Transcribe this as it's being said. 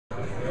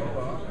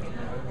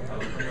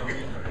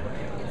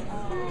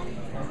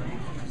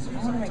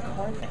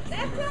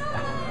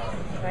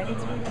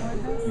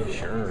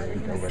Sure, you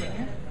can go with it.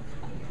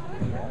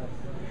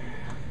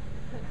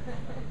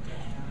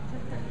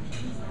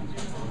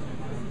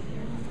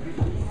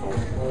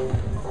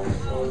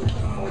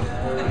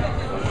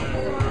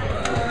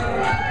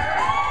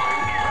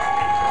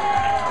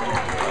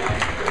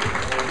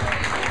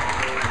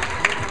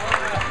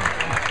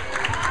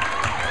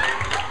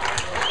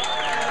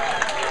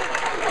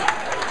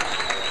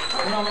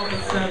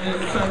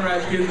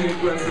 Sunrise gives me a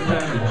glimpse of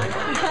heaven.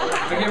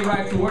 I get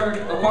right to work,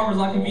 a farmer's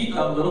like me,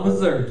 a little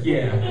berserk,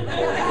 yeah.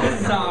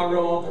 This is how I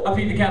roll. I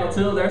feed the cattle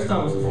till their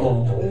stomachs are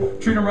full.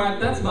 Treat them right,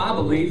 that's my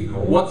belief.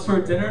 What's for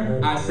dinner?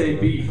 I say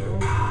beef.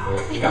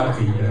 Gotta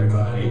feed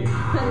everybody.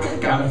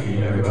 Gotta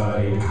feed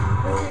everybody.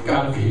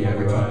 Gotta feed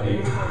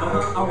everybody.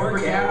 I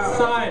work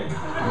outside.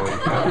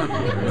 Gotta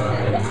feed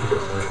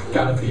everybody.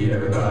 Gotta feed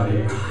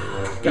everybody.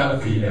 Gotta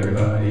feed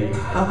everybody.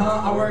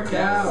 I work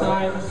out.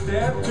 I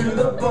step to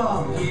the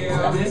bump.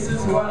 Yeah, this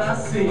is what I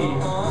see.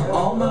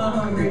 All my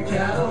hungry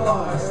cattle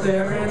are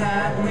staring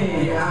at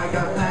me. I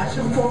got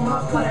passion for my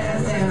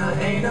plans and I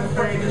ain't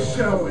afraid to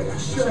show it.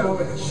 Show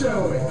it,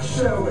 show it,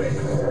 show it.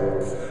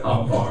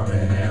 I'm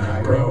farming and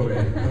I grow it.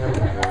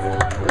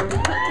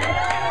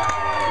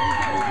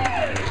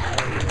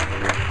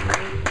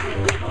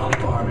 I'm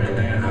farming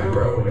and I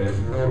grow it.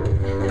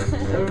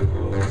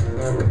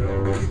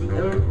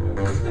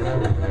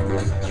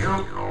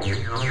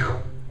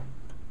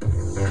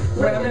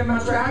 When I'm in my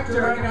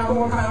tractor, I got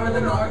more power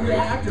than an arc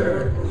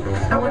reactor.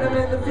 And when I'm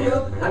in the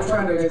field, I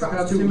try to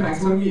express to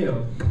maximum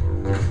yield.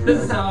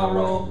 This is how I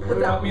roll.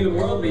 Without me, the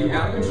world be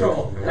out of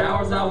control. The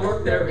hours I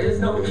work, there is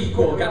no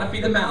equal. Gotta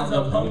feed the mouths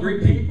of hungry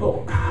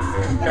people.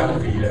 Gotta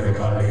feed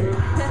everybody.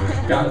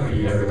 Gotta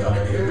feed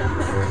everybody.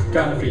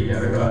 Gotta feed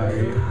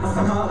everybody.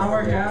 I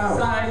work out.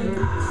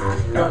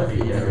 Gotta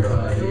feed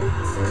everybody.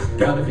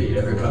 Gotta feed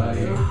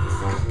everybody.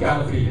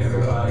 Gotta feed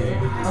everybody.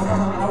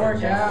 I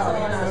work out.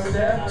 I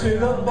step to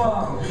the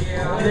bump.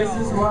 This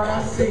is what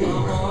I see.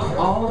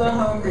 All the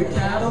hungry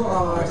cattle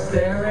are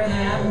staring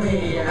at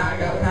me. I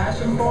got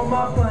passion for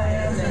my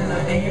plans and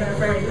I ain't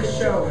afraid to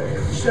show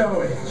it.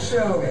 Show it,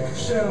 show it,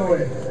 show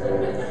it.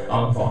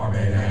 I'm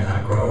farming and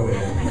I grow it.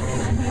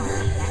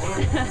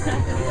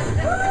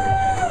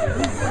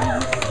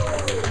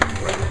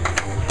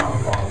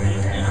 I'm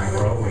farming and I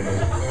grow it.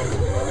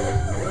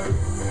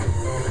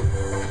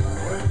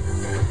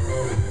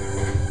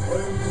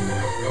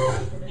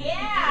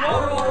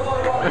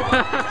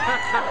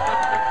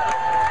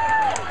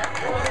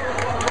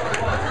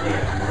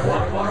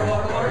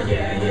 Water,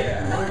 yeah.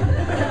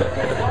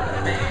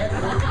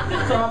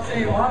 Crops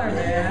need water,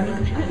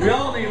 man. We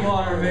all need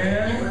water,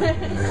 man.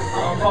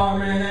 I'm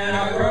farming and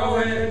I grow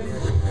it.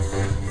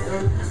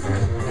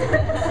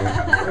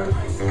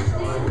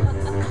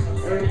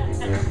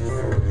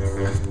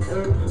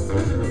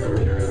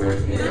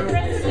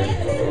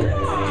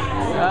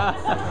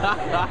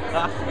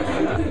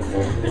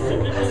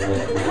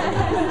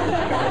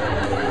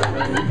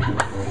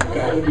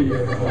 Gotta feed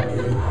everybody.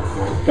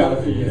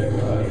 Gotta feed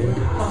everybody.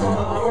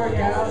 I work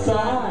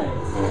outside.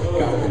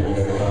 Gotta feed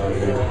everybody.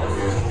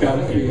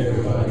 Gotta feed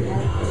everybody.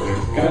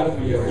 Gotta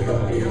feed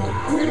everybody.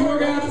 We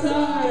work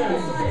outside.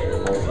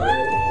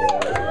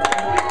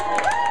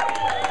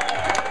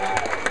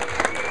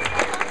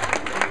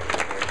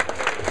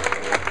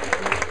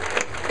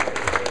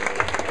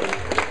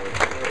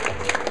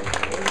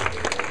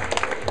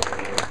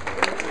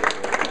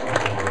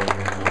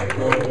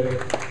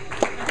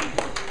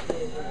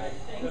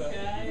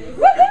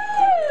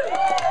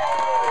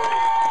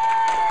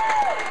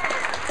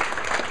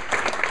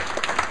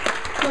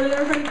 So did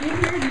everybody get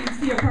here? Did you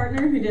see a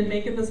partner who didn't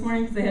make it this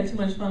morning because they had too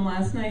much fun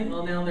last night?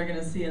 Well, now they're going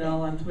to see it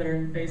all on Twitter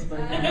and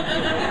Facebook.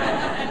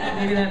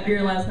 Maybe that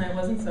beer last night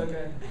wasn't so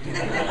good.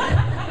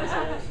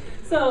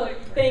 So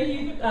thank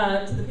you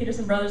to the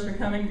Peterson brothers for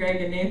coming,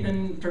 Greg and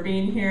Nathan for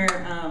being here.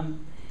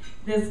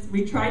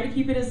 We tried to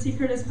keep it as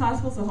secret as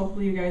possible, so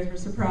hopefully you guys were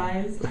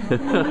surprised.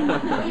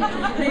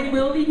 They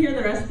will be here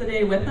the rest of the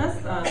day with us.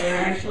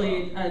 They're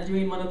actually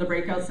doing one of the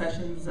breakout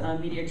sessions,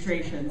 media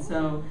creation,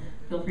 so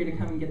feel free to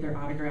come and get their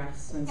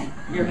autographs and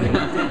your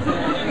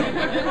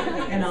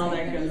and all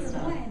that good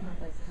stuff.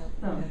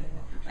 So,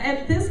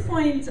 at this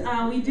point,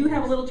 we do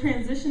have a little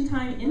transition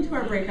time into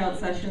our breakout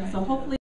session, so hopefully